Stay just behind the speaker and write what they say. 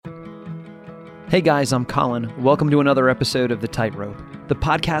Hey guys, I'm Colin. Welcome to another episode of The Tightrope, the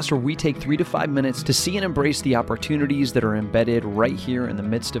podcast where we take 3 to 5 minutes to see and embrace the opportunities that are embedded right here in the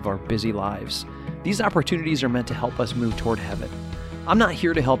midst of our busy lives. These opportunities are meant to help us move toward heaven. I'm not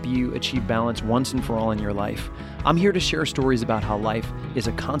here to help you achieve balance once and for all in your life. I'm here to share stories about how life is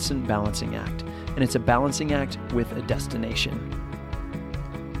a constant balancing act, and it's a balancing act with a destination.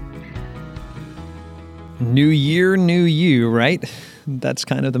 New year, new you, right? That's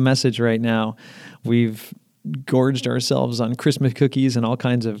kind of the message right now. We've gorged ourselves on Christmas cookies and all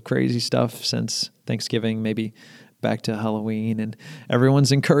kinds of crazy stuff since Thanksgiving, maybe back to Halloween. And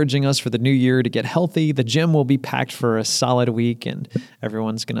everyone's encouraging us for the new year to get healthy. The gym will be packed for a solid week, and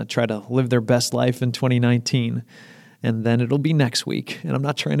everyone's going to try to live their best life in 2019. And then it'll be next week. And I'm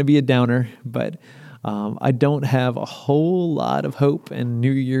not trying to be a downer, but I don't have a whole lot of hope in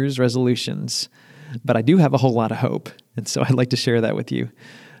New Year's resolutions. But I do have a whole lot of hope, and so I'd like to share that with you.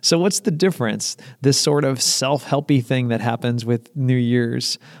 So what's the difference? This sort of self-helpy thing that happens with New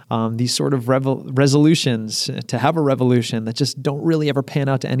Year's, these sort of resolutions to have a revolution that just don't really ever pan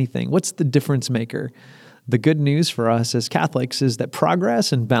out to anything. What's the difference maker? The good news for us as Catholics is that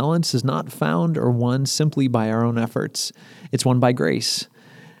progress and balance is not found or won simply by our own efforts. It's won by grace,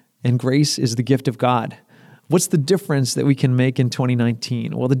 and grace is the gift of God. What's the difference that we can make in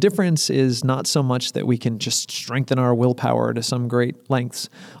 2019? Well, the difference is not so much that we can just strengthen our willpower to some great lengths,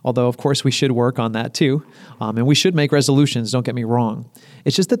 although of course we should work on that too. And we should make resolutions, don't get me wrong.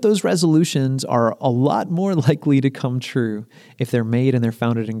 It's just that those resolutions are a lot more likely to come true if they're made and they're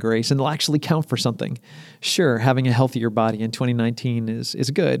founded in grace, and they'll actually count for something. Sure, having a healthier body in 2019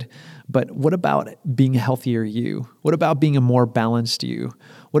 is good, but what about being a healthier you? What about being a more balanced you?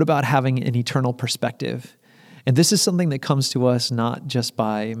 What about having an eternal perspective? And this is something that comes to us not just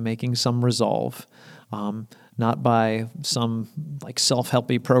by making some resolve, not by some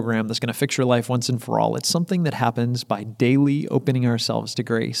self-helpy program that's going to fix your life once and for all. It's something that happens by daily opening ourselves to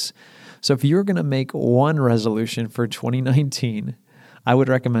grace. So if you're going to make one resolution for 2019, I would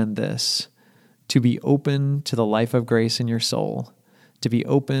recommend this: to be open to the life of grace in your soul, to be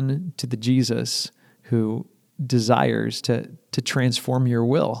open to the Jesus who desires to transform your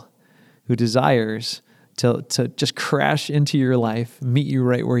will, who desires to just crash into your life, meet you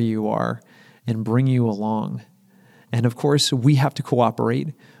right where you are, and bring you along. And of course, we have to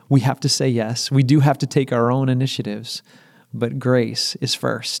cooperate. We have to say yes. We do have to take our own initiatives, but grace is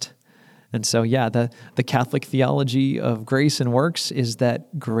first. And so, the Catholic theology of grace and works is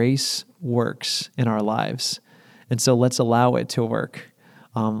that grace works in our lives. And so let's allow it to work.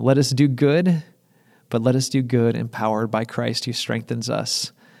 Let us do good, but let us do good empowered by Christ who strengthens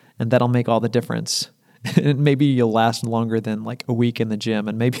us. And that'll make all the difference. And maybe you'll last longer than a week in the gym,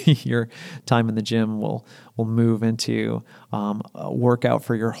 and maybe your time in the gym will move into a workout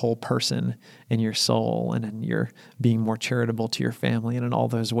for your whole person and your soul, and in your being more charitable to your family, and in all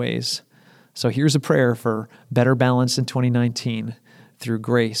those ways. So here's a prayer for better balance in 2019 through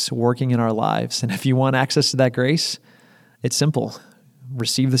grace working in our lives. And if you want access to that grace, it's simple.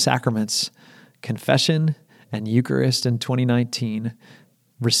 Receive the sacraments, confession and Eucharist in 2019.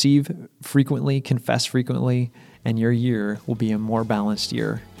 Receive frequently, confess frequently, and your year will be a more balanced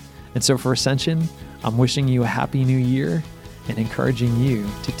year. And so for Ascension, I'm wishing you a happy new year and encouraging you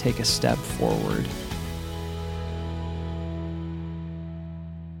to take a step forward.